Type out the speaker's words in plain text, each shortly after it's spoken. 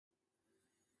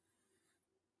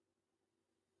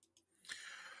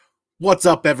What's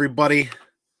up, everybody?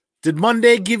 Did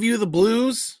Monday give you the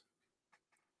blues?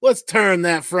 Let's turn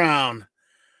that frown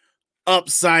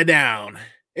upside down.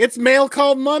 It's Mail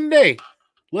Call Monday.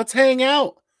 Let's hang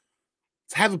out.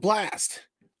 Let's have a blast.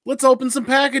 Let's open some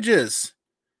packages.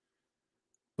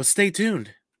 But stay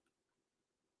tuned.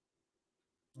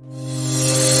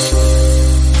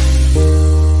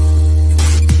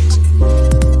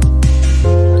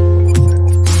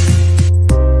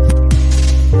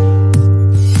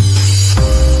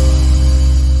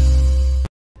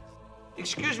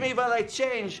 Excuse me while I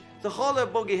change. The roller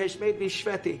boogie has made me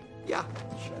sweaty. Yeah,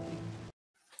 sweaty.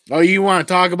 Oh, you want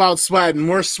to talk about sweating?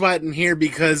 We're sweating here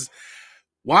because...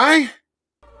 Why?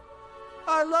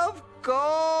 I love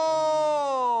gold.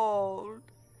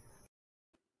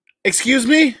 Excuse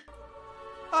me?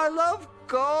 I love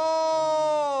gold.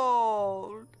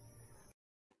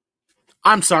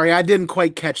 I'm sorry, I didn't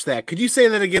quite catch that. Could you say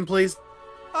that again, please?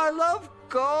 I love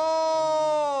gold.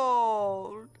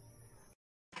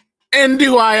 And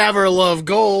do I ever love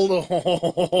gold?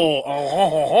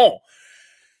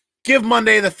 Give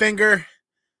Monday the finger,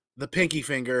 the pinky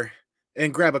finger,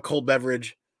 and grab a cold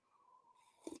beverage.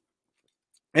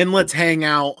 And let's hang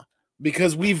out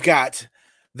because we've got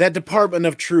that Department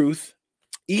of Truth,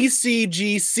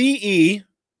 ECGCE,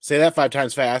 say that 5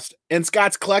 times fast, and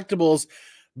Scott's Collectibles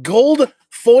gold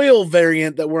foil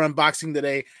variant that we're unboxing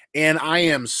today. And I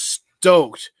am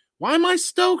stoked. Why am I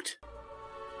stoked?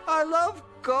 I love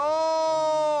gold.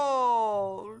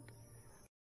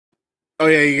 Oh,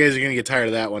 yeah, you guys are going to get tired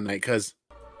of that one night because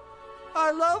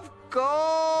I love gold.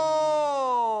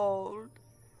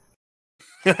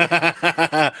 All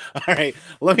right,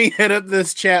 let me hit up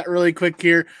this chat really quick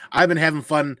here. I've been having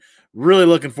fun. Really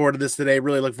looking forward to this today.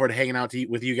 Really looking forward to hanging out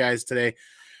with you guys today.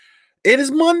 It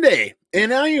is Monday,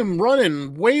 and I am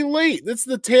running way late. It's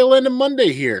the tail end of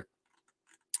Monday here.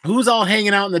 Who's all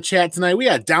hanging out in the chat tonight? We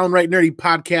got Downright Nerdy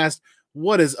Podcast.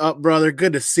 What is up, brother?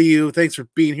 Good to see you. Thanks for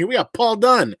being here. We got Paul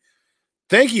Dunn.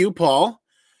 Thank you, Paul,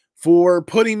 for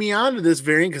putting me onto this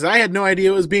variant because I had no idea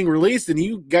it was being released, and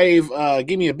you gave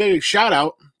me a big shout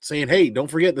out saying, "Hey, don't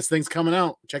forget this thing's coming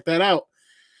out. Check that out."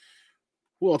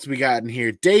 Who else we got in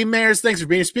here? Dave Mares, thanks for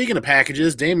being here. Speaking of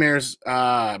packages, Dave Mares,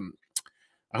 I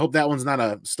hope that one's not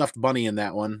a stuffed bunny in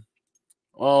that one.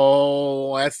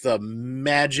 Oh, that's the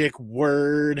magic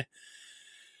word.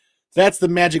 That's the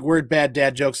magic word, bad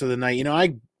dad jokes of the night. You know,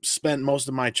 I spent most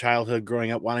of my childhood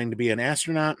growing up wanting to be an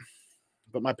astronaut,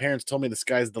 but my parents told me the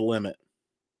sky's the limit.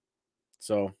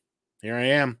 So here I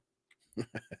am.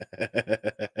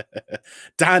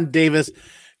 Don Davis,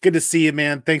 good to see you,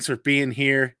 man. Thanks for being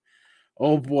here.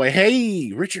 Oh, boy.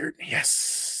 Hey, Richard.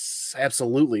 Yes,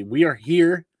 absolutely. We are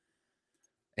here,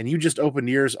 and you just opened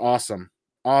yours. Awesome.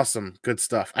 Awesome. Good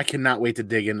stuff. I cannot wait to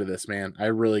dig into this, man. I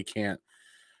really can't.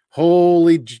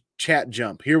 Holy chat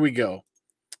jump. Here we go.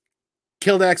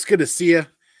 Kildax, good to see you.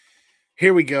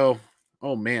 Here we go.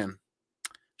 Oh, man.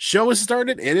 Show is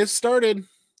started. It is started.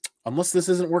 Unless this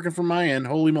isn't working from my end.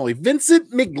 Holy moly.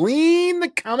 Vincent McLean, the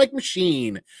comic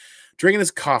machine. Drinking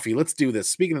his coffee. Let's do this.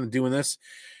 Speaking of doing this,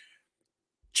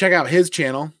 check out his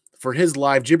channel for his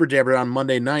live Jibber Jabber on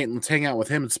Monday night. Let's hang out with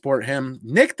him and support him.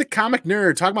 Nick, the comic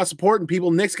nerd. Talk about supporting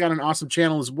people. Nick's got an awesome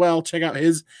channel as well. Check out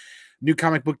his new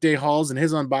comic book day hauls and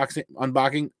his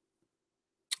unboxing.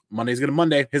 Monday's gonna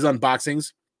Monday. His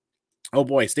unboxings. Oh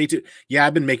boy, stay tuned. Yeah,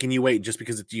 I've been making you wait just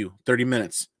because it's you. 30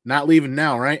 minutes. Not leaving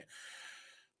now, right?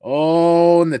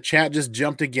 Oh, and the chat just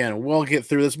jumped again. We'll get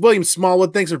through this. William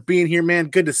Smallwood, thanks for being here, man.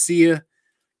 Good to see you.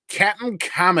 Captain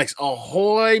Comics.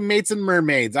 Ahoy, mates and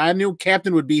mermaids. I knew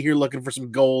Captain would be here looking for some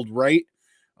gold, right?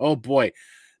 Oh boy.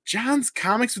 John's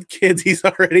Comics with Kids. He's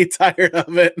already tired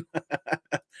of it.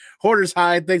 Hoarder's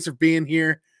Hide, thanks for being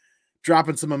here.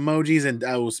 Dropping some emojis. And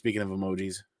oh, speaking of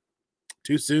emojis,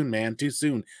 too soon, man. Too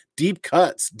soon. Deep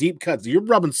cuts. Deep cuts. You're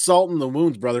rubbing salt in the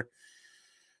wounds, brother.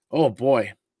 Oh,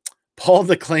 boy. Paul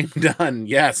the Claim Done.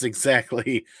 Yes,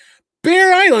 exactly.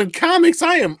 Bear Island Comics.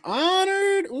 I am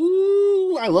honored.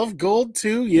 Ooh, I love gold,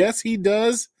 too. Yes, he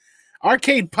does.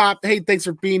 Arcade Pop. Hey, thanks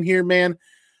for being here, man.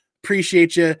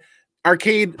 Appreciate you.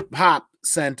 Arcade Pop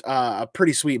sent a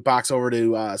pretty sweet box over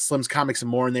to Slim's Comics and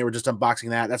More, and they were just unboxing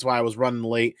that. That's why I was running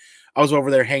late. I was over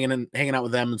there hanging out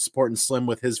with them and supporting Slim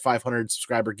with his 500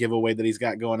 subscriber giveaway that he's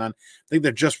got going on. I think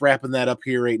they're just wrapping that up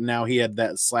here right now. He had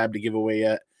that slab to give away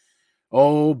yet.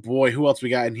 Oh boy, who else we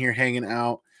got in here hanging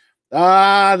out?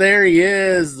 There he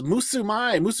is,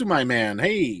 Musumai man.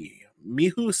 Hey,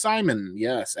 Mihu Simon.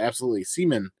 Yes, absolutely,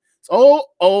 Seaman.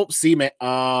 Oh, Seaman.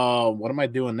 What am I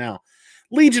doing now?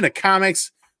 Legion of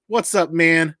Comics. What's up,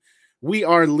 man? We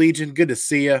are Legion. Good to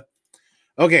see you.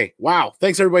 Okay, wow.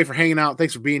 Thanks, everybody, for hanging out.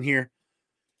 Thanks for being here.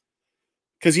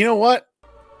 Because you know what?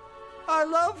 I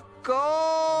love gold.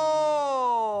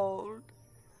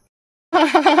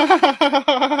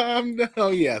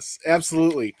 Oh, yes,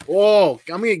 absolutely. Oh,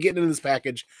 I'm going to get into this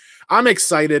package. I'm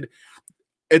excited.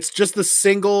 It's just the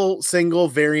single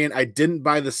variant. I didn't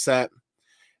buy the set.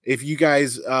 If you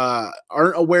guys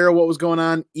aren't aware of what was going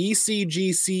on,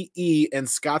 ECGCE and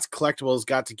Scott's Collectibles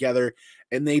got together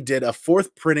and they did a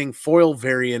fourth printing foil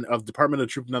variant of Department of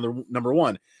Troop number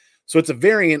 1. So it's a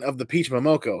variant of the Peach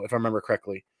Momoko, if I remember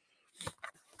correctly.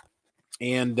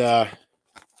 And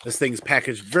this thing's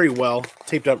packaged very well,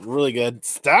 taped up really good.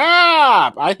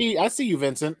 Stop! I see you,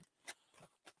 Vincent.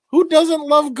 Who doesn't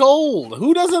love gold?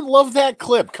 Who doesn't love that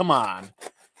clip? Come on.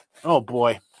 Oh,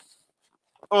 boy.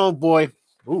 Oh, boy.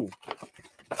 Ooh.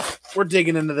 We're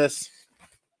digging into this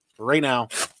right now.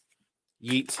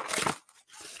 Yeet.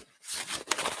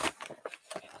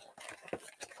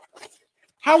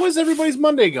 How is everybody's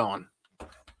Monday going?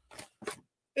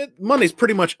 Monday's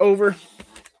pretty much over.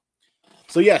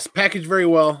 So, yes, packaged very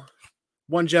well.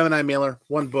 1 Gemini mailer,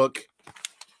 1 book.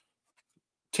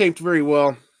 Taped very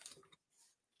well.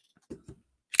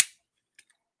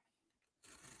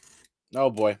 Oh,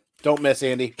 boy. Don't miss,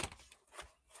 Andy.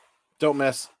 Don't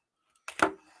miss.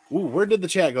 Ooh, where did the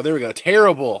chat go? There we go.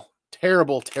 Terrible.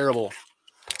 Terrible, terrible.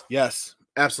 Yes,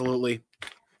 absolutely.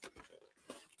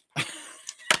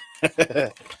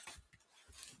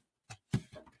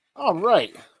 All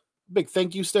right. Big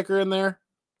thank you sticker in there.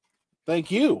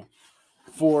 Thank you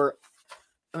for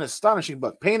an astonishing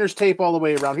book. Painter's tape all the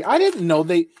way around here. I didn't know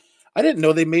they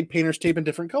made painter's tape in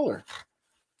different color.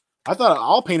 I thought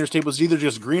all painter's tape was either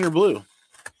just green or blue.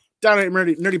 Downright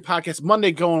Nerdy Podcast.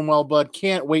 Monday going well, bud.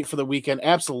 Can't wait for the weekend.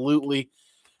 Absolutely.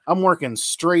 I'm working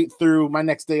straight through my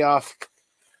next day off.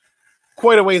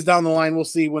 Quite a ways down the line. We'll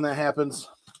see when that happens.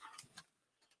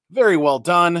 Very well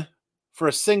done for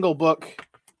a single book.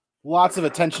 Lots of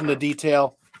attention to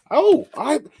detail. Oh,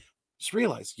 I just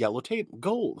realized yellow tape,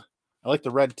 gold. I like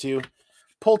the red too.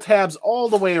 Pull tabs all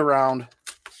the way around.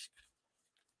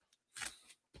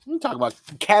 I'm talking about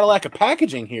Cadillac of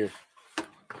packaging here.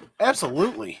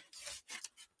 Absolutely.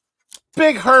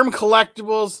 Big Herm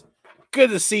Collectibles. Good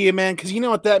to see you, man. Because you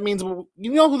know what that means. You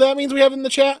know who that means we have in the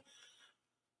chat?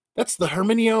 That's the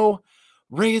Herminio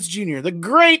Reyes Jr. The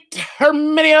great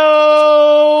Herminio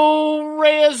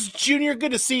Reyes Jr.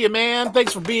 Good to see you, man.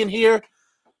 Thanks for being here.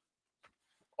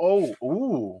 Oh,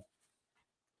 ooh.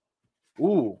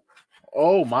 Ooh.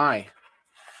 Oh, my.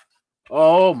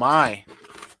 Oh, my.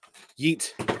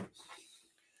 Yeet.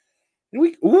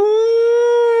 Ooh.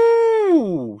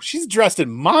 She's dressed in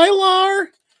Mylar.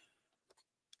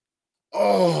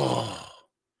 Oh.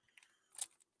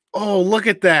 Oh, look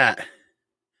at that.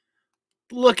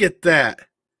 Look at that.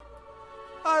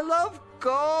 I love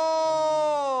gold.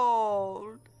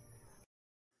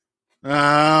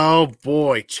 Oh,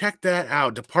 boy. Check that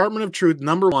out. Department of Truth,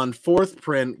 number 1, 4th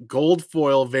print, gold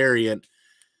foil variant.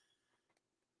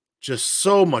 Just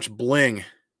so much bling.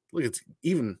 Look, it's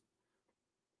even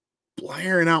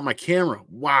blaring out my camera.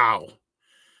 Wow.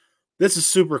 This is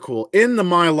super cool. In the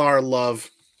Mylar love.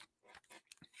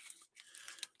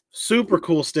 Super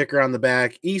cool sticker on the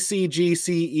back.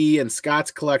 ECGCE and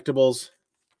Scott's Collectibles.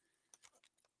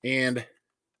 And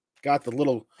got the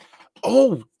little...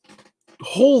 Oh,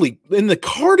 holy... And the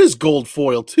card is gold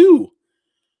foil, too.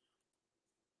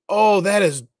 Oh, that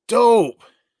is dope.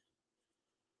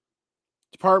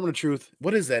 Department of Truth.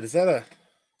 What is that? Is that a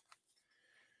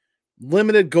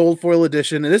limited gold foil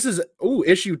edition? And this is... Oh,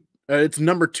 issue... it's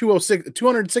number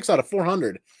 206 out of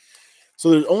 400.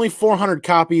 So there's only 400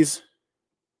 copies.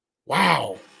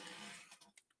 Wow.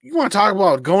 You want to talk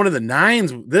about going to the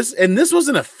nines? This was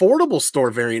an affordable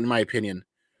store variant, in my opinion.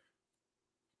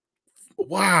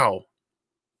 Wow.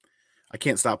 I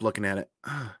can't stop looking at it.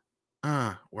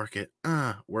 Work it.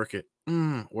 Work it.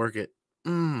 Work it.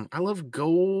 I love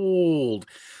gold.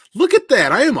 Look at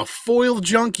that. I am a foil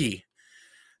junkie.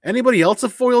 Anybody else a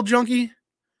foil junkie?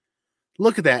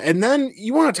 Look at that. And then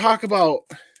you want to talk about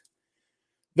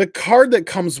the card that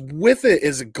comes with it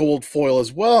is a gold foil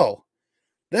as well.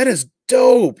 That is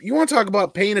dope. You want to talk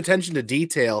about paying attention to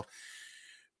detail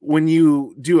when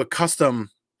you do a custom,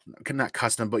 not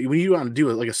custom, but when you want to do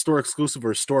it like a store exclusive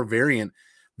or a store variant.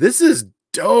 This is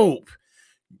dope.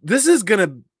 This is going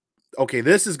to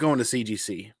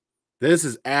CGC. This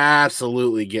is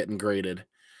absolutely getting graded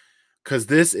because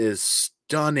this is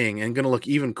stunning and going to look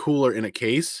even cooler in a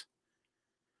case.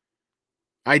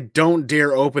 I don't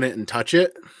dare open it and touch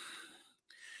it,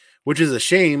 which is a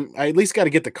shame. I at least got to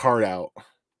get the card out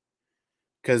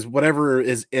because whatever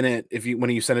is in it, when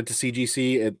you send it to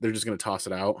CGC, they're just going to toss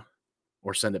it out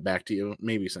or send it back to you.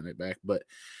 Maybe send it back, but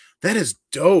that is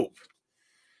dope.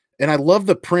 And I love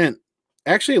the print.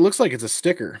 Actually, it looks like it's a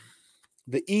sticker.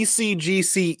 The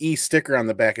ECGCE sticker on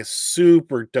the back is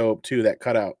super dope too, that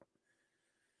cutout.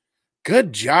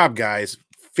 Good job, guys.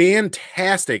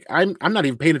 Fantastic. I'm not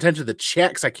even paying attention to the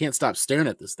chat because I can't stop staring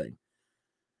at this thing.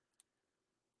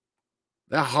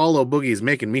 That hollow boogie is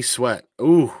making me sweat.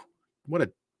 Ooh, what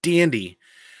a dandy.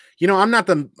 You know, I'm not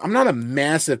a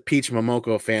massive Peach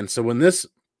Momoko fan, so when this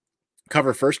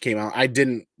cover first came out, I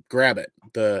didn't grab it.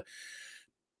 The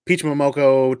Peach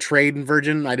Momoko trade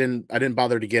version, I didn't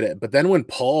bother to get it. But then when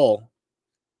Paul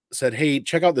said, "Hey,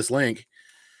 check out this link.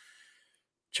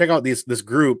 Check out this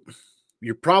group.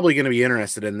 You're probably going to be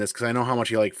interested in this because I know how much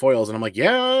you like foils." And I'm like,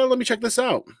 "Yeah, let me check this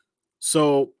out."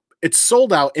 So it's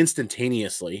sold out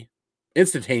instantaneously.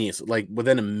 Like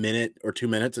within a minute or 2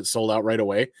 minutes, it sold out right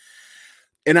away.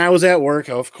 And I was at work,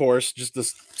 of course, just the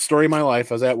story of my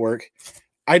life. I was at work.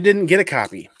 I didn't get a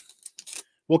copy.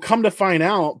 Well, come to find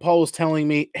out, Paul was telling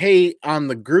me, "Hey, on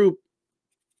the group,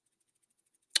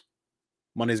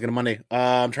 Monday's gonna Monday.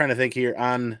 I'm trying to think here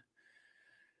on,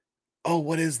 oh,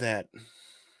 what is that?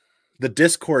 The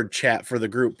Discord chat for the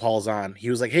group Paul's on. He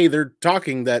was like, "Hey, they're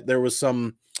talking that there was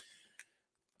some,"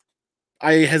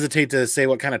 I hesitate to say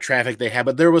what kind of traffic they had,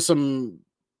 but there was some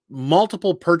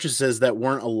multiple purchases that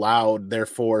weren't allowed.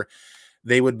 Therefore,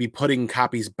 they would be putting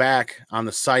copies back on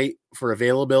the site for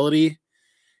availability."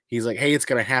 He's like, "Hey, it's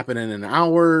going to happen in an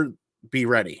hour. Be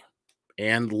ready."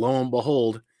 And lo and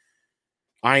behold,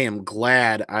 I am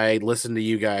glad I listened to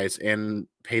you guys and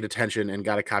paid attention and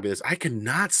got a copy of this. I could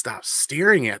not stop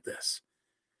staring at this.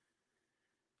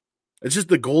 It's just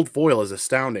the gold foil is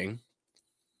astounding.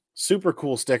 Super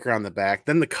cool sticker on the back.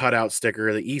 Then the cutout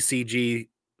sticker, the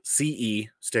ECGCE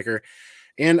sticker.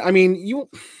 And I mean, you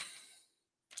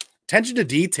attention to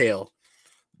detail.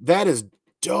 That is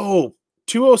dope.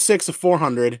 206 of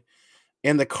 400.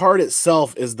 And the card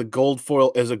itself is the gold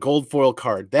foil, is a gold foil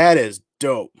card. That is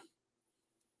dope.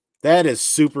 That is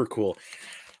super cool.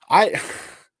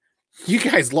 You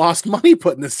guys lost money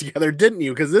putting this together, didn't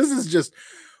you? Because this is just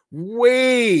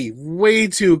way, way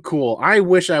too cool. I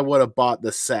wish I would have bought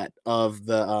the set of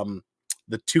the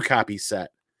 2-copy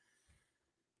set.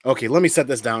 Okay, let me set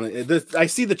this down. I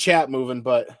see the chat moving,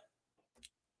 but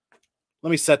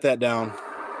let me set that down.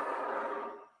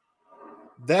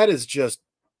 That is just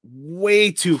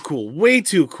way too cool. Way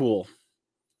too cool.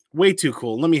 Way too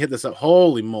cool. Let me hit this up.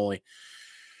 Holy moly.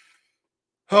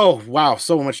 Oh, wow.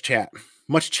 So much chat.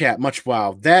 Much chat. Much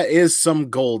wow. That is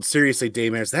some gold. Seriously,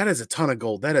 Daymares. That is a ton of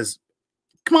gold. That is...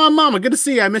 Come on, Mama. Good to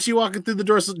see you. I miss you walking through the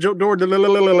door.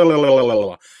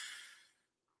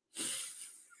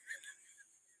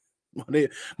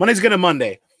 Monday's gonna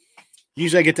Monday.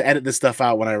 Usually I get to edit this stuff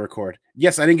out when I record.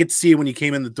 Yes, I didn't get to see you when you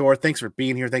came in the door. Thanks for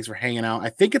being here. Thanks for hanging out. I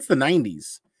think it's the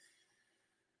 90s.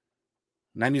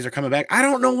 90s are coming back. I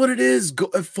don't know what it is.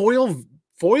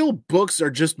 Foil books are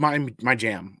just my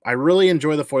jam. I really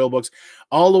enjoy the foil books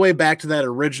all the way back to that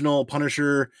original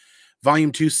Punisher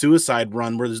Volume 2 Suicide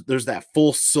Run where there's that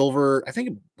full silver, I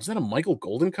think, was that a Michael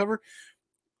Golden cover?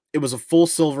 It was a full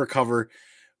silver cover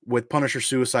with Punisher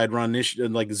Suicide Run,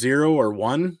 like 0 or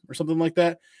 1 or something like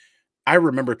that. I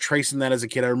remember tracing that as a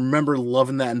kid. I remember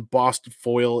loving that embossed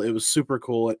foil. It was super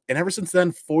cool. And ever since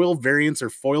then, foil variants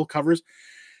or foil covers,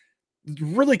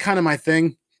 really kind of my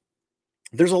thing.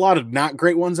 There's a lot of not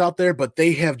great ones out there, but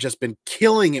they have just been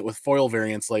killing it with foil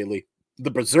variants lately. The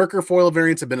Berserker foil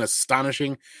variants have been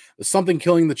astonishing. The Something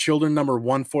Killing the Children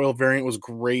 #1 foil variant was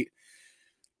great.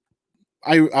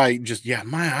 I just, yeah,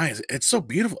 my eyes. It's so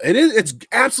beautiful. It's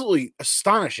absolutely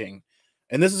astonishing.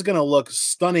 And this is going to look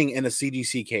stunning in a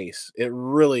CGC case. It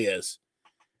really is.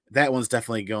 That one's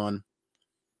definitely going.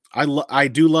 I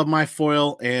do love my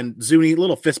foil. And Zuni,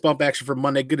 little fist bump action for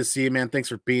Monday. Good to see you, man. Thanks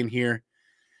for being here.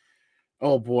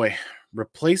 Oh, boy.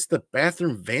 Replace the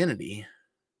bathroom vanity.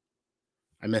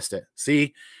 I missed it.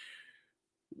 See,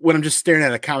 when I'm just staring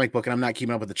at a comic book and I'm not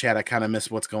keeping up with the chat, I kind of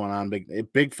miss what's going on.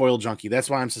 Big foil junkie. That's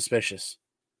why I'm suspicious.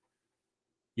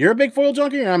 You're a big foil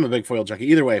junkie or I'm a big foil junkie?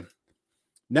 Either way.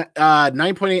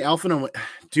 9.8 alpha.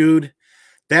 Dude,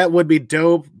 that would be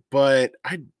dope, but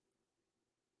I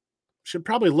should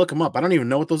probably look them up. I don't even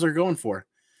know what those are going for.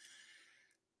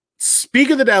 Speak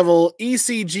of the devil,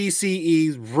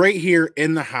 ECGCE right here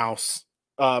in the house.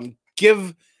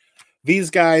 Give these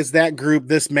guys, that group,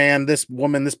 this man, this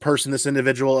woman, this person, this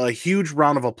individual, a huge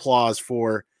round of applause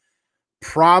for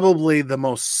probably the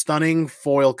most stunning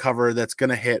foil cover that's going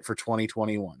to hit for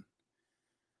 2021.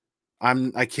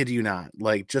 I kid you not.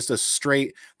 Like, just a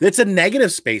straight, it's a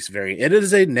negative space variant. It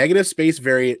is a negative space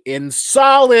variant in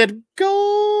solid gold.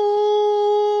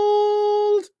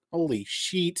 Holy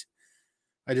shit.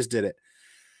 I just did it.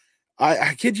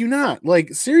 I kid you not.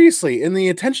 Like, seriously, and the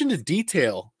attention to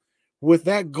detail with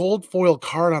that gold foil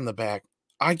card on the back,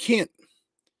 I can't.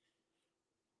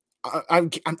 I'm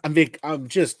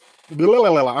just.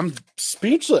 I'm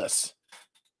speechless.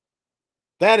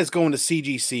 That is going to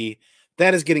CGC.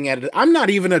 That is getting added. I'm not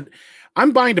even a.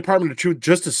 I'm buying Department of Truth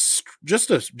just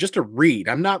to read.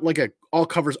 I'm not like a all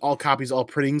covers, all copies, all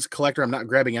printings collector. I'm not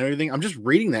grabbing anything. I'm just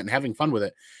reading that and having fun with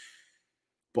it.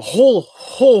 But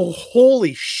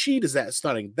holy sheet, is that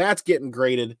stunning? That's getting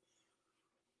graded.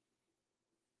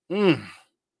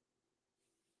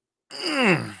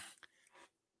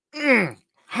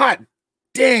 Hot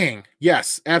dang.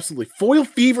 Yes, absolutely. Foil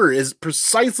fever is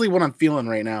precisely what I'm feeling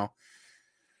right now.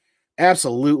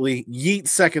 Absolutely. Yeet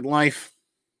Second Life.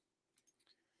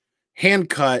 Hand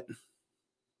cut.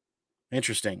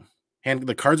 Interesting.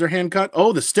 The cards are hand cut.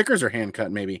 Oh, the stickers are hand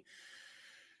cut, maybe.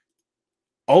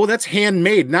 Oh, that's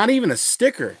handmade. Not even a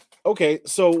sticker. Okay,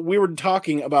 so we were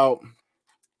talking about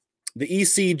the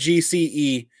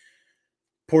ECGCE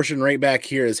portion right back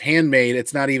here is handmade.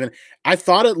 It's not even. I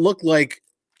thought it looked like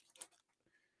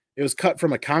it was cut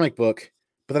from a comic book,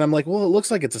 but then I'm like, well, it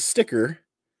looks like it's a sticker.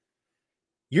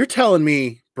 You're telling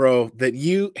me, bro, that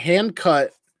you hand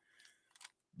cut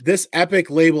this epic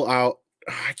label out.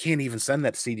 I can't even send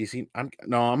that to CDC. I'm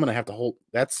gonna have to hold.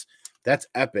 That's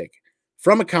epic.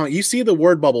 From a comic, you see the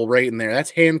word bubble right in there. That's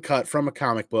hand cut from a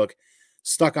comic book,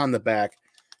 stuck on the back.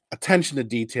 Attention to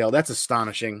detail. That's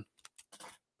astonishing.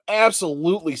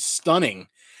 Absolutely stunning.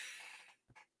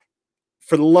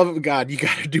 For the love of God, you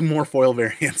got to do more foil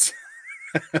variants.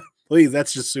 Please,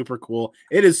 that's just super cool.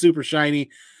 It is super shiny.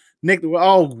 Nick,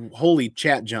 oh, holy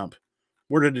chat jump.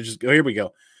 Where did it just go? Here we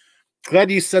go.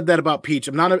 Glad you said that about Peach.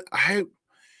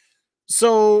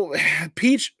 So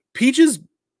Peach is,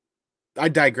 I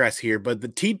digress here, but the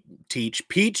teach a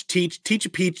peach to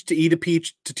eat a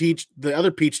peach to teach the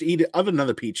other peach to eat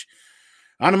another peach.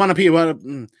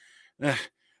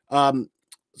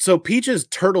 So Peach's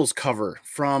Turtles cover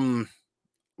from,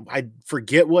 I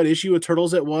forget what issue of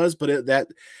Turtles it was, but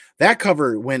that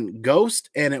cover went ghost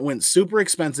and it went super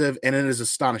expensive and it is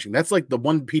astonishing. That's like the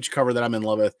one Peach cover that I'm in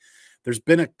love with. There's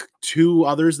been two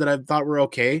others that I thought were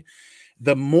okay.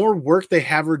 The more work they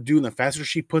have her do and the faster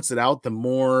she puts it out, the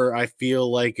more I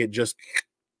feel like it just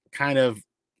kind of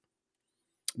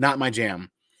not my jam.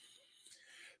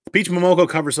 The Peach Momoko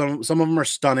covers, some of them are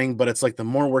stunning, but it's like the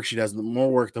more work she does, the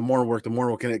more work,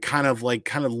 and it kind of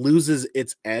loses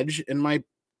its edge in my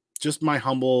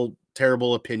humble,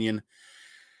 terrible opinion.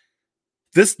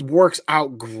 This works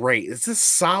out great. It's a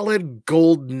solid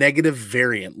gold negative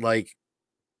variant. Like,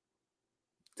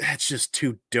 that's just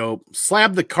too dope.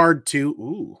 Slab the card too.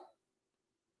 Ooh.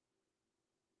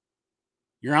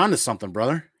 You're onto something,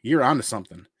 brother. You're onto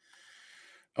something.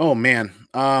 Oh, man.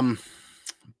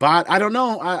 But I don't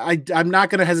know. I'm not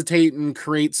going to hesitate and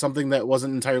create something that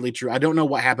wasn't entirely true. I don't know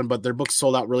what happened, but their books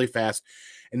sold out really fast.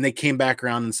 And they came back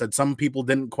around and said some people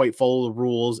didn't quite follow the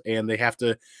rules and they have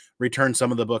to return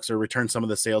some of the books or return some of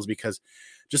the sales because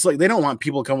just like they don't want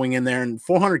people going in there and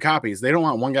 400 copies. They don't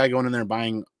want one guy going in there and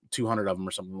buying 200 of them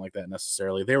or something like that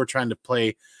necessarily. They were trying to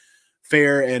play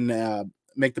fair and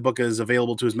make the book as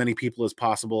available to as many people as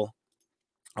possible.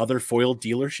 Other foil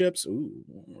dealerships. Ooh,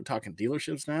 we're talking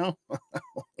dealerships now.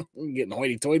 We're getting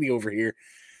hoity-toity over here.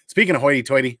 Speaking of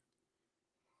hoity-toity,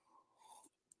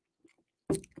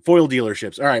 foil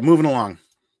dealerships. All right, moving along.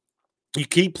 You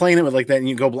keep playing it with like that and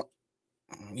you go,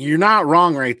 you're not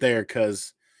wrong right there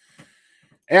because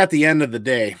at the end of the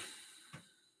day,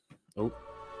 oh,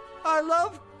 I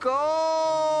love gold.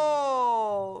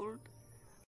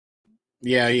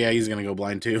 Yeah, he's gonna go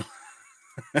blind too.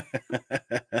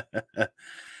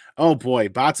 Oh boy,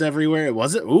 bots everywhere.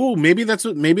 Was it? Ooh, maybe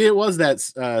it was that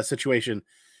situation.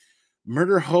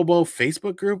 Murder Hobo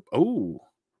Facebook group.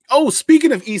 Oh,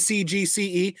 speaking of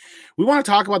ECGCE, we want to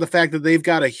talk about the fact that they've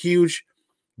got a huge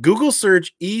Google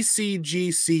search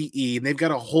ECGCE, and they've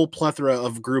got a whole plethora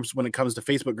of groups when it comes to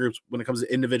Facebook groups, when it comes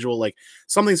to individual, like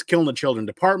Something's Killing the Children,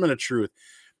 Department of Truth.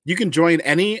 You can join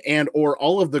any and or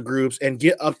all of the groups and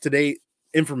get up-to-date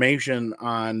information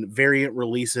on variant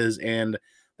releases and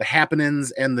the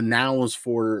happenings and the nows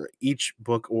for each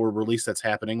book or release that's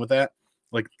happening with that.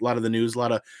 Like a lot of the news, a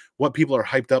lot of what people are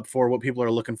hyped up for, what people are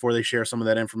looking for. They share some of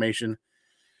that information.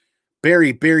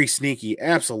 Very sneaky.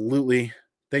 Absolutely.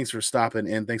 Thanks for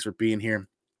stopping and thanks for being here.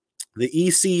 The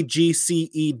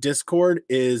ECGCE Discord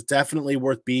is definitely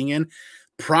worth being in.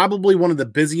 Probably one of the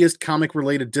busiest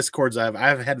comic-related Discords I've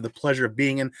had the pleasure of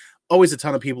being in. Always a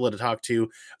ton of people to talk to.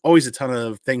 Always a ton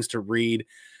of things to read.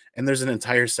 And there's an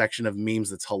entire section of memes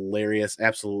that's hilarious.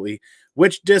 Absolutely.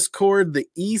 Which Discord? The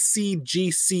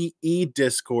ECGCE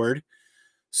Discord.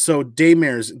 So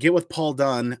Daymares, get with Paul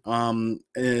Dunn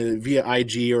via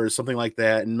IG or something like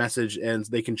that and message, and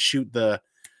they can shoot the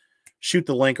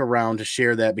link around to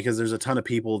share that, because there's a ton of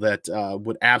people that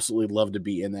would absolutely love to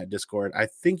be in that Discord. I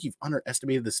think you've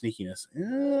underestimated the sneakiness.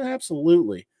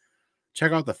 Absolutely.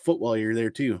 Check out the foot while you're there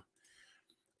too.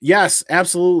 Yes,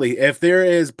 absolutely. If there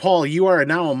is, Paul, you are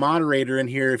now a moderator in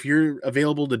here. If you're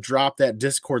available to drop that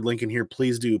Discord link in here,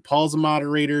 please do. Paul's a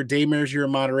moderator. Daymares, you're a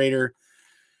moderator.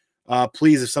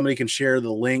 Please, if somebody can share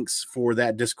the links for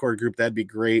that Discord group, that'd be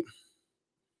great.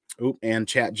 Oop, and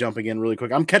chat jumping in really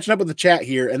quick. I'm catching up with the chat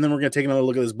here, and then we're going to take another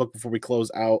look at this book before we close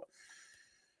out.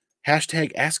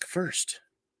 Hashtag ask first.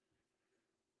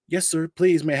 Yes, sir.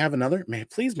 Please, may I have another? May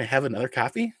I have another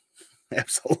coffee?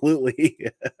 Absolutely.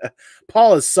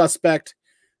 Paul is suspect.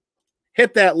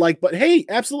 Hit that like button. Hey,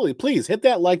 absolutely. Please hit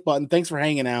that like button. Thanks for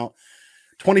hanging out.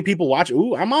 20 people watching.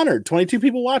 Ooh, I'm honored. 22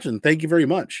 people watching. Thank you very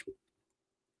much.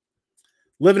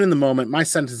 Living in the moment. My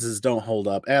sentences don't hold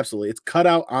up. Absolutely. It's cut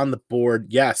out on the board.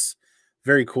 Yes.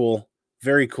 Very cool.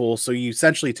 Very cool. So you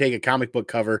essentially take a comic book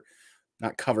cover,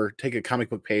 not cover, take a comic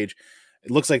book page.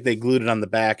 It looks like they glued it on the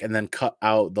back and then cut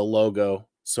out the logo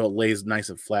so it lays nice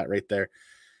and flat right there.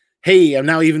 Hey, I'm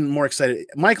now even more excited.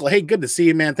 Michael, hey, good to see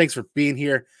you, man. Thanks for being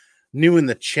here. New in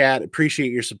the chat.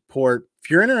 Appreciate your support. If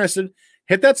you're interested,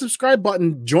 hit that subscribe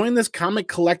button. Join this comic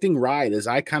collecting ride as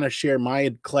I kind of share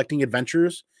my collecting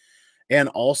adventures and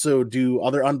also do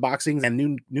other unboxings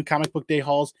and new comic book day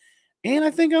hauls. And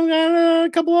I think I've got a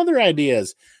couple other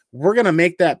ideas. We're going to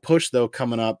make that push, though,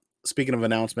 coming up. Speaking of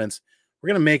announcements, we're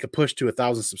going to make a push to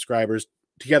 1,000 subscribers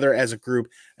together as a group,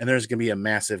 and there's going to be a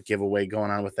massive giveaway going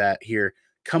on with that here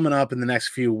coming up in the next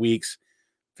few weeks.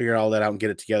 Figure all that out and get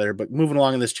it together. But moving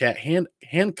along in this chat, hand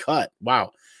cut.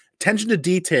 Wow. Attention to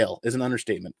detail is an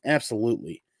understatement.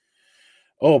 Absolutely.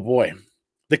 Oh, boy.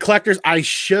 The collectors. I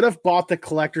should have bought the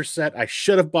collector set. I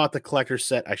should have bought the collector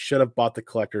set. I should have bought the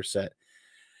collector set.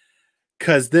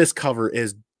 Because this cover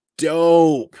is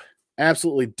dope.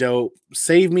 Absolutely dope.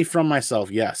 Save me from myself.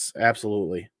 Yes,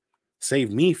 absolutely.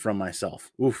 Save me from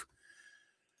myself. Oof.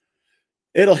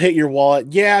 It'll hit your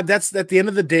wallet. Yeah, that's at the end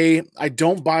of the day. I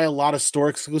don't buy a lot of store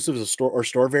exclusives or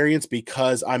store variants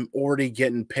because I'm already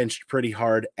getting pinched pretty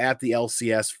hard at the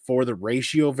LCS for the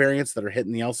ratio variants that are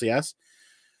hitting the LCS.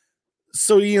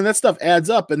 So, that stuff adds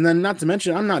up. And then not to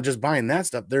mention, I'm not just buying that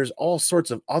stuff. There's all sorts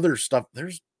of other stuff.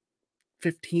 There's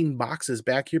 15 boxes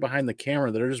back here behind the camera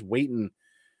that are just waiting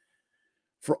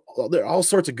for all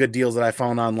sorts of good deals that I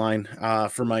found online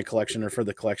for my collection or for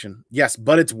the collection. Yes,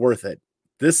 but it's worth it.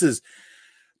 This is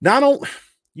not only,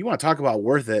 you want to talk about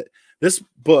worth it. This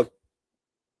book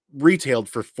retailed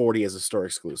for $40 as a store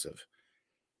exclusive.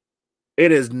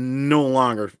 It is no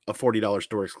longer a $40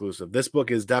 store exclusive. This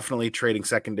book is definitely trading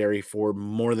secondary for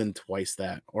more than twice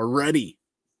that already.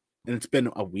 And it's been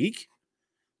a week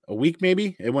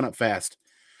maybe. It went up fast.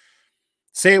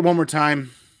 Say it one more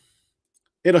time.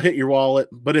 It'll hit your wallet,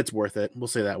 but it's worth it. We'll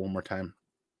say that one more time.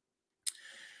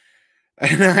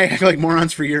 And I act like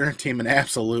morons for your entertainment.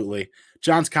 Absolutely.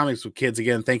 John's Comics with Kids,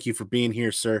 again, thank you for being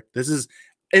here, sir. This is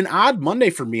an odd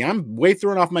Monday for me. I'm way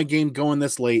throwing off my game going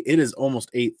this late. It is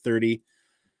almost 8:30.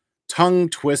 Tongue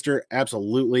twister,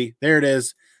 absolutely. There it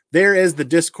is. There is the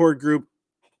Discord group.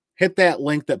 Hit that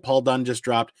link that Paul Dunn just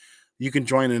dropped. You can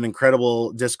join an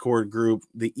incredible Discord group,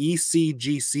 the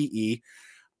ECGCE.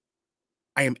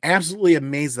 I am absolutely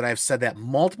amazed that I've said that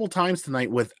multiple times tonight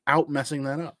without messing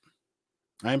that up.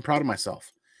 I am proud of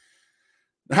myself.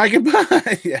 I can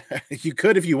buy. Yeah, you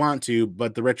could if you want to,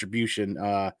 but the retribution.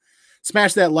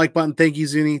 Smash that like button. Thank you,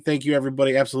 Zuni. Thank you,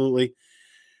 everybody. Absolutely.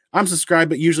 I'm subscribed,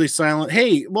 but usually silent.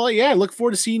 Hey, well, yeah, I look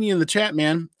forward to seeing you in the chat,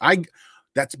 man.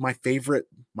 That's my favorite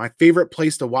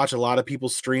place to watch a lot of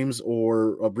people's streams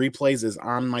or replays is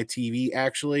on my TV,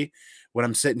 actually. When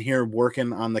I'm sitting here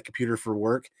working on the computer for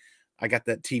work, I got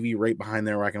that TV right behind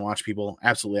there where I can watch people.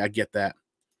 Absolutely, I get that.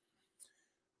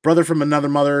 Brother from another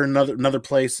mother, another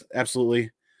place.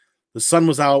 Absolutely. The sun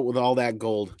was out with all that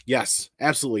gold. Yes,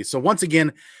 absolutely. So once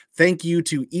again, thank you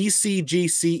to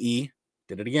ECGCE.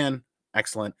 Did it again.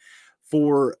 Excellent.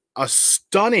 For a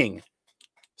stunning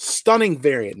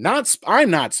variant. I'm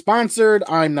not sponsored.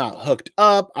 I'm not hooked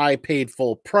up. I paid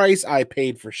full price. I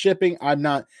paid for shipping. I'm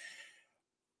not.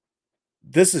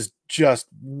 This is just.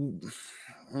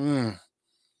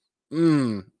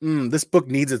 This book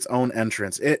needs its own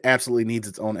entrance. It absolutely needs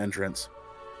its own entrance.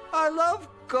 I love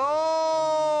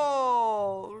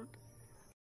gold.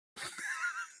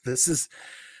 This is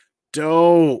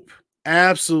dope.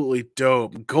 Absolutely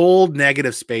dope. Gold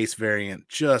negative space variant.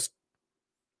 Just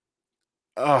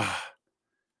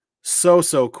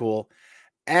so cool.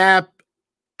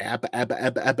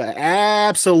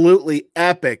 Absolutely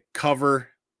epic cover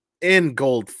in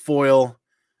gold foil.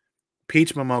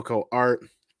 Peach Momoko art.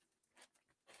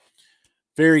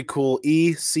 Very cool.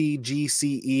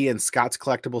 ECGCE and Scott's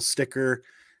Collectible sticker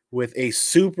with a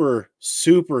super,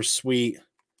 super sweet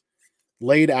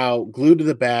laid out, glued to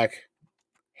the back,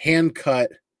 hand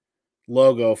cut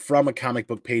logo from a comic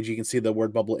book page. You can see the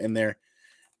word bubble in there.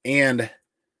 And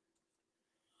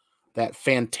that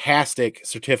fantastic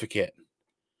certificate.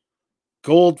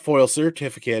 Gold foil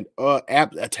certificate.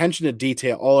 Attention to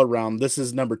detail all around. This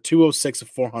is number 206 of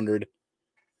 400.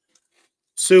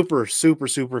 Super, super,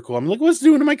 super cool. I mean, look what's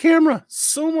doing to my camera.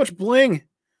 So much bling.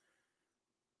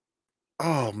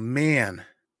 Oh, man.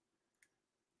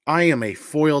 I am a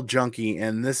foil junkie,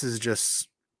 and this has just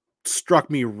struck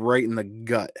me right in the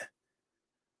gut.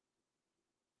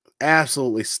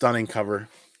 Absolutely stunning cover.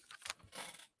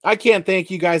 I can't thank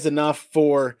you guys enough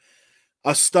for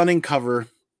a stunning cover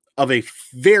of a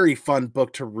very fun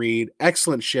book to read.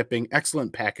 Excellent shipping,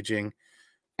 excellent packaging,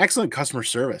 excellent customer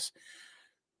service.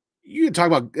 You can talk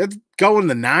about going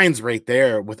the nines right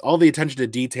there with all the attention to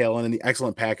detail and the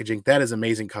excellent packaging. That is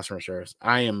amazing customer service.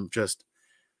 I am just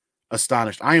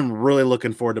astonished. I am really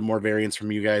looking forward to more variants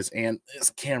from you guys. And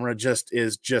this camera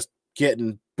is just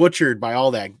getting butchered by all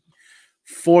that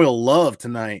foil love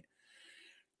tonight.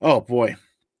 Oh boy.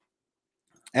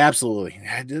 Absolutely.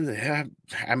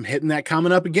 I'm hitting that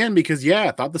comment up again because, yeah,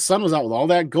 I thought the sun was out with all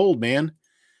that gold, man.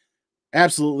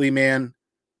 Absolutely, man.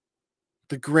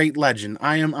 The great legend.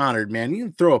 I am honored, man. You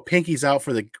can throw a pinkies out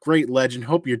for the great legend.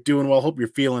 Hope you're doing well. Hope you're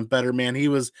feeling better, man. He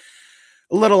was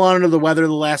a little under the weather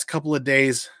the last couple of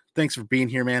days. Thanks for being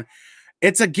here, man.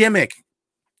 It's a gimmick.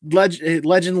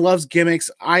 Legend loves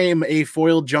gimmicks. I am a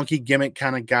foil junkie gimmick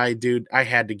kind of guy, dude. I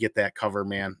had to get that cover,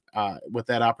 man, with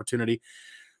that opportunity.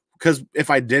 Because if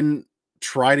I didn't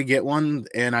try to get one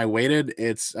and I waited,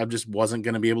 I just wasn't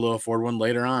going to be able to afford one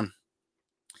later on.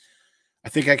 I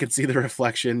think I can see the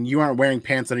reflection. You aren't wearing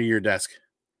pants under your desk.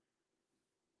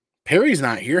 Perry's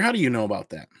not here. How do you know about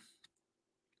that?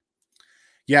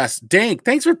 Yes, Dank,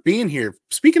 thanks for being here.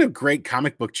 Speaking of great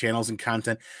comic book channels and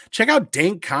content, check out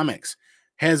Dank Comics.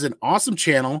 Has an awesome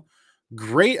channel,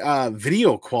 great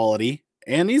video quality,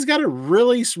 and he's got a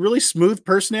really, really smooth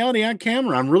personality on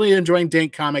camera. I'm really enjoying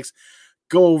Dank Comics.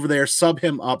 Go over there, sub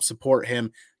him up, support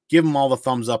him, give him all the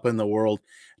thumbs up in the world.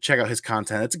 Check out his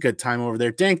content. It's a good time over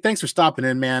there. Dank, thanks for stopping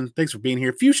in, man. Thanks for being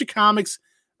here. Fuchsia Comics,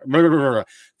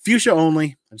 Fuchsia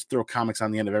only. I just throw comics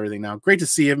on the end of everything now. Great to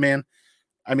see you, man.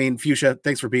 I mean, Fuchsia,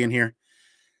 thanks for being here.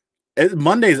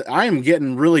 Mondays, I am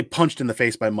getting really punched in the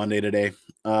face by Monday today.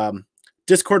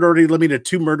 Discord already led me to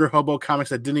 2 Murder Hobo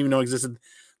comics I didn't even know existed.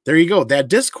 There you go. That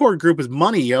Discord group is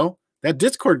money, yo. That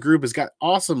Discord group has got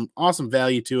awesome, awesome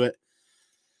value to it.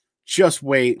 Just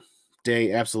wait,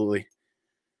 Day. Absolutely.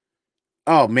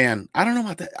 Oh man, I don't know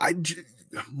about that.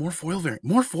 More foil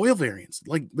variants.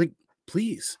 Like,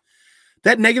 please.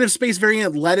 That negative space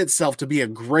variant led itself to be a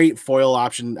great foil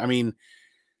option. I mean,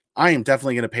 I am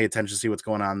definitely going to pay attention to see what's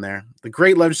going on there. The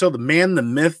great legend. So the man, the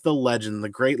myth, the legend, the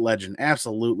great legend.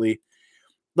 Absolutely.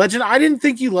 Legend, I didn't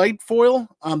think you liked foil.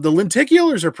 The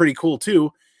lenticulars are pretty cool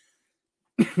too.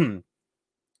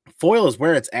 Foil is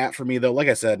where it's at for me, though. Like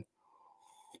I said,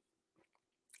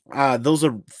 those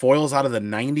are foils out of the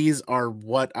 90s are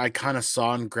what I kind of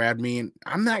saw and grabbed me. And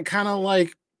I'm that kind of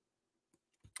like,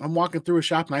 I'm walking through a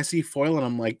shop and I see foil and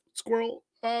I'm like, squirrel.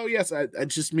 Oh, yes,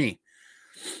 it's just me.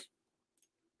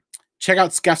 Check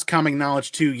out Skeff's comic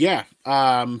knowledge too. Yeah,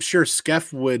 I'm sure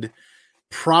Skeff would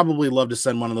probably love to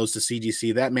send one of those to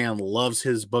CGC. That man loves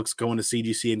his books going to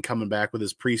CGC and coming back with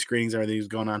his pre-screenings, everything that's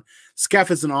going on. Skeff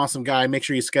is an awesome guy. Make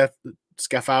sure you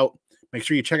Skeff out. Make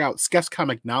sure you check out Skeff's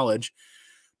comic knowledge.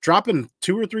 Dropping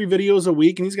 2 or 3 videos a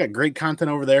week, and he's got great content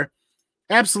over there.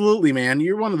 Absolutely, man.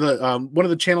 You're one of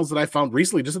the channels that I found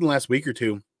recently, just in the last week or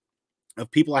two, of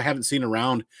people I haven't seen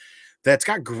around that's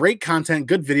got great content,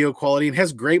 good video quality, and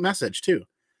has great message too.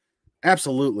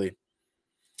 Absolutely.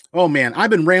 Oh man,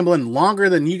 I've been rambling longer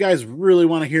than you guys really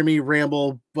want to hear me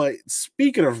ramble. But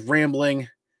speaking of rambling,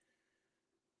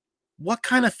 what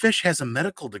kind of fish has a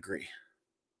medical degree?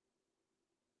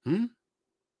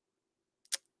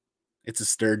 It's a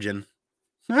sturgeon.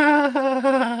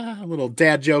 A little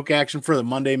dad joke action for the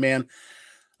Monday, man.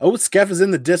 Oh, Skeff is in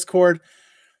the Discord.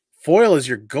 Foil is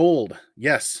your gold.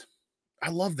 Yes. I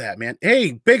love that, man.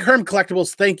 Hey, Big Herm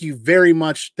Collectibles, thank you very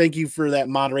much. Thank you for that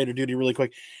moderator duty really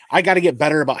quick. I got to get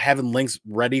better about having links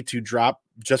ready to drop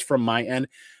just from my end.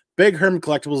 Big Herm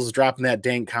Collectibles is dropping that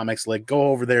Dank Comics link. Go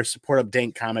over there, support up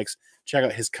Dank Comics. Check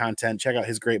out his content. Check out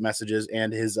his great messages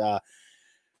and his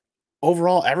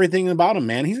overall everything about him,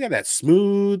 man. He's got that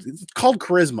smooth, it's called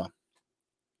charisma.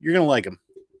 You're going to like them.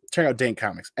 Check out Dank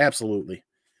Comics. Absolutely.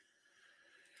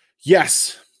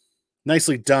 Yes.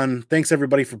 Nicely done. Thanks,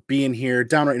 everybody, for being here.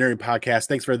 Downright Nerdy Podcast.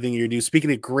 Thanks for everything you do.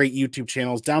 Speaking of great YouTube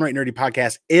channels, Downright Nerdy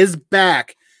Podcast is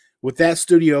back with that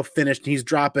studio finished. He's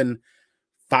dropping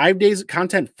 5 days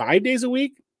content, 5 days a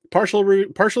week,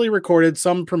 partially recorded,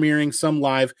 some premiering, some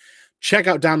live. Check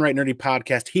out Downright Nerdy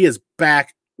Podcast. He is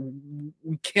back.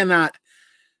 We cannot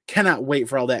wait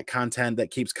for all that content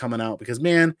that keeps coming out because,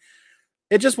 man,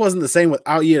 it just wasn't the same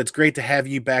without you. It's great to have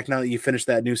you back now that you finished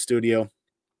that new studio.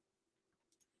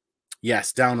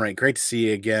 Yes, Downright. Great to see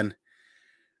you again.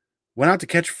 Went out to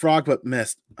catch a frog, but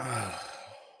missed. Oh,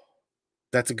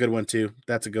 that's a good one, too.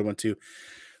 That's a good one, too.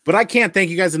 But I can't thank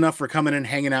you guys enough for coming and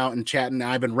hanging out and chatting.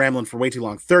 I've been rambling for way too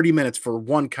long. 30 minutes for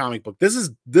one comic book. This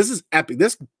is epic.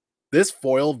 This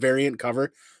foil variant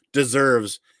cover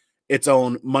deserves its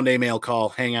own Monday mail call,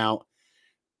 hangout,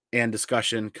 and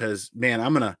discussion because, man,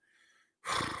 I'm gonna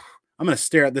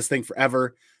stare at this thing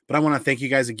forever. But I want to thank you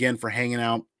guys again for hanging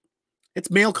out. It's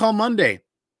Mail Call Monday.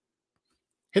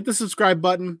 Hit the subscribe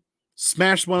button.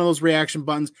 Smash one of those reaction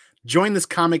buttons. Join this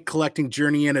comic collecting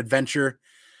journey and adventure.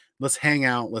 Let's hang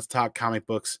out. Let's talk comic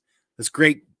books. This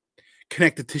great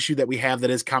connective tissue that we have that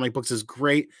is comic books is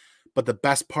great. But the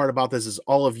best part about this is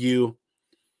all of you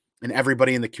and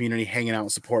everybody in the community hanging out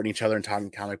and supporting each other and talking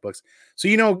comic books. So,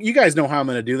 you guys know how I'm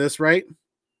going to do this, right?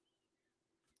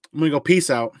 I'm going to go peace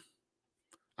out.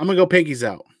 I'm going to go pinkies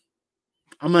out.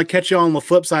 I'm going to catch you on the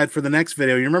flip side for the next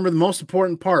video. You remember the most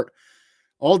important part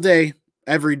all day,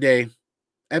 every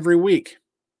week.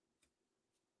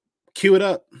 Cue it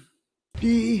up.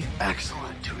 Be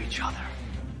excellent to each other.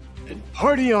 And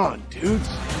party on, dudes.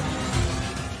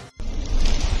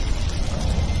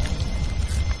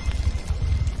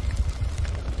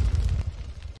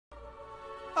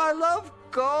 I love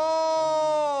gold.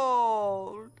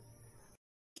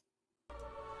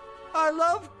 I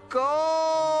love gold.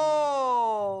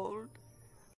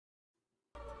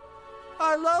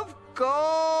 I love gold.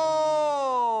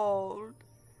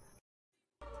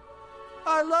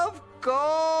 I love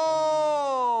gold.